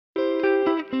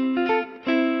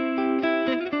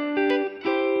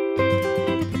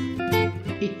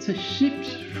It's a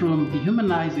shift from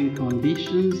dehumanizing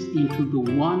conditions into the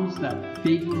ones that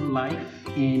favor life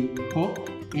and hope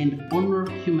and honor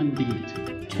human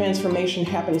dignity. Transformation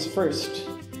happens first,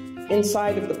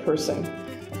 inside of the person.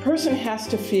 A person has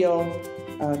to feel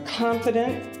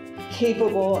confident,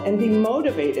 capable, and be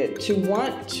motivated to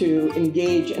want to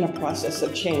engage in a process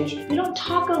of change. We don't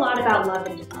talk a lot about love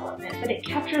and development, but it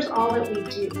captures all that we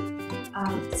do.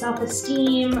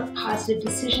 Self-esteem, positive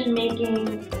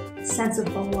decision-making, sense of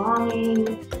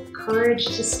belonging, courage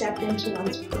to step into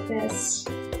one's purpose.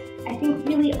 I think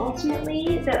really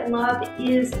ultimately that love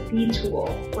is the tool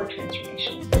for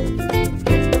transformation.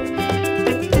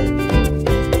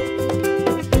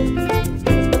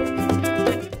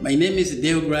 My name is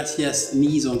Deogratias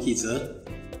Niyizonkiza.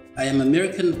 I am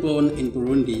American-born in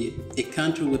Burundi, a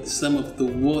country with some of the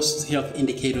worst health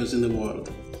indicators in the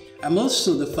world. I'm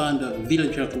also the founder of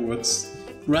Village Health Works,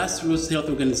 grassroots health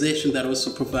organization that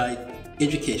also provide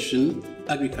education,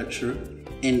 agriculture,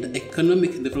 and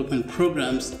economic development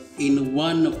programs in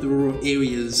one of the rural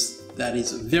areas that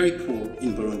is very poor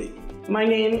in Burundi. My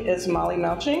name is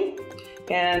Melching,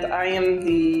 and I am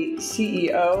the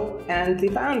CEO and the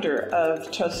founder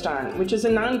of Tostan, which is a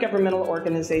non-governmental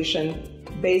organization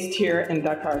based here in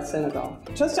Dakar, Senegal.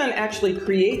 Tostan actually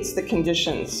creates the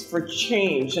conditions for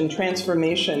change and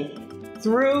transformation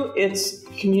through its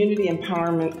community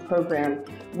empowerment program,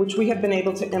 which we have been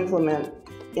able to implement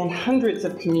in hundreds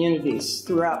of communities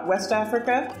throughout West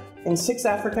Africa, in 6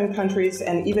 African countries,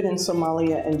 and even in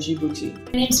Somalia and Djibouti.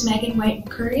 My name is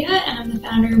Mukuria, and I'm the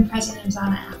founder and president of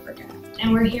XanaAfrica.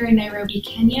 And we're here in Nairobi,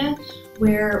 Kenya,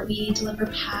 where we deliver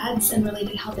pads and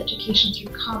related health education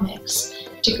through comics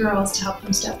to girls to help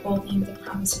them step boldly into the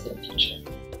promise of their future.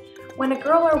 When a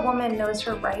girl or woman knows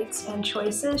her rights and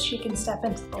choices, she can step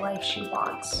into the life she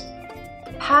wants.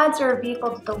 Pads are a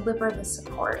vehicle to deliver the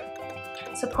support.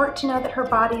 Support to know that her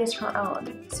body is her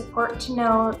own. Support to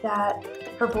know that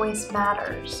her voice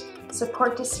matters.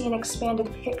 Support to see an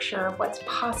expanded picture of what's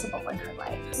possible in her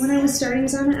life. When I was starting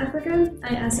XanaAfrica,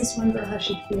 I asked this one girl how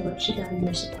she'd feel if she got a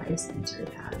year supply of sanitary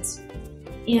pads.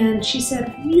 And she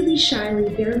said, really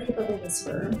shyly, barely above a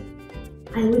whisper,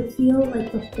 I would feel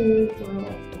like the whole world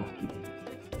loved me.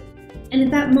 And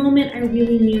at that moment, I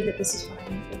really knew that this is what I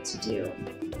needed to do.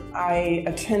 I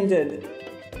attended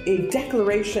a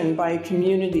declaration by a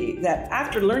community that,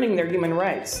 after learning their human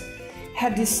rights,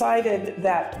 had decided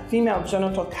that female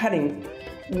genital cutting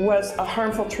was a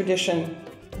harmful tradition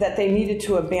that they needed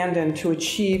to abandon to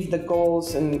achieve the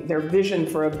goals and their vision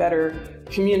for a better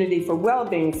community, for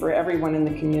well-being for everyone in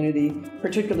the community,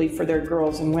 particularly for their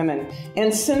girls and women.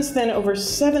 And since then, over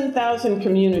 7,000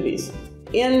 communities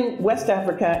in West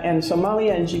Africa and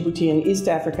Somalia and Djibouti and East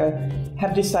Africa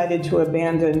have decided to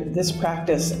abandon this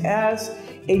practice as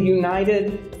a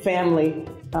united family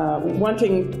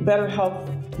wanting better health,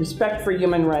 respect for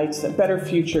human rights, a better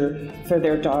future for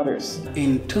their daughters.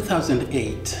 In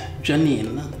 2008,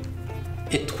 Janine,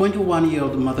 a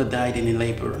 21-year-old mother, died in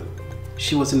labor.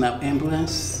 She was in an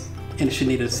ambulance and she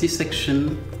needed a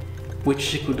C-section, which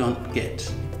she could not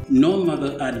get. No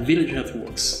mother at Village Health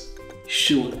Works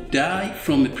should die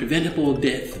from a preventable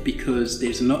death because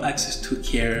there's no access to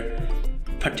care,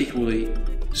 particularly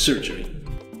surgery.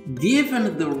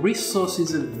 Given the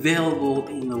resources available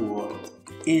in the world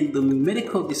and the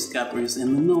medical discoveries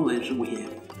and the knowledge we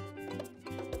have,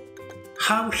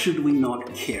 how should we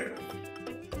not care?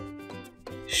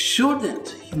 Shouldn't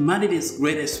humanity's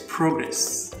greatest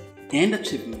progress and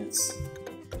achievements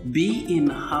be in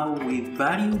how we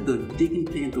value the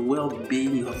dignity and the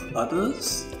well-being of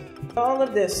others? All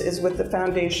of this is with the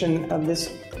foundation of this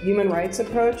human rights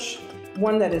approach,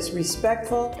 one that is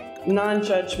respectful,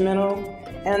 non-judgmental,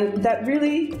 and that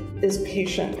really is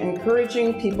patient,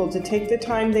 encouraging people to take the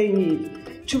time they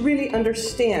need to really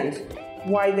understand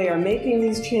why they are making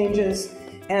these changes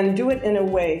and do it in a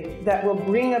way that will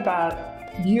bring about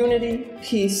unity,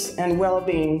 peace, and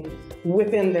well-being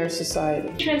within their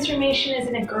society. Transformation is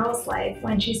in a girl's life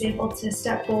when she's able to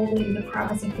step boldly into the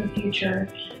promise of her future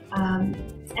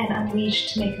and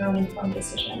unleash to make her own informed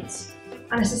decisions.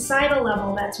 On a societal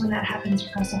level, that's when that happens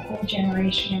across a whole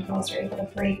generation, and girls are able to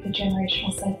break the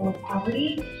generational cycle of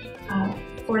poverty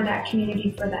for that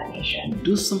community, for that nation.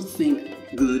 Do something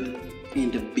good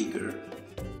and bigger.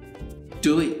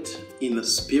 Do it in the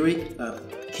spirit of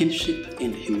kinship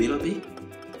and humility.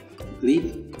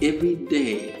 Live every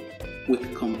day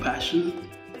with compassion.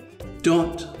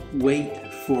 Don't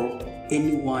wait for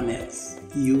anyone else.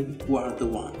 You are the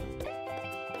one.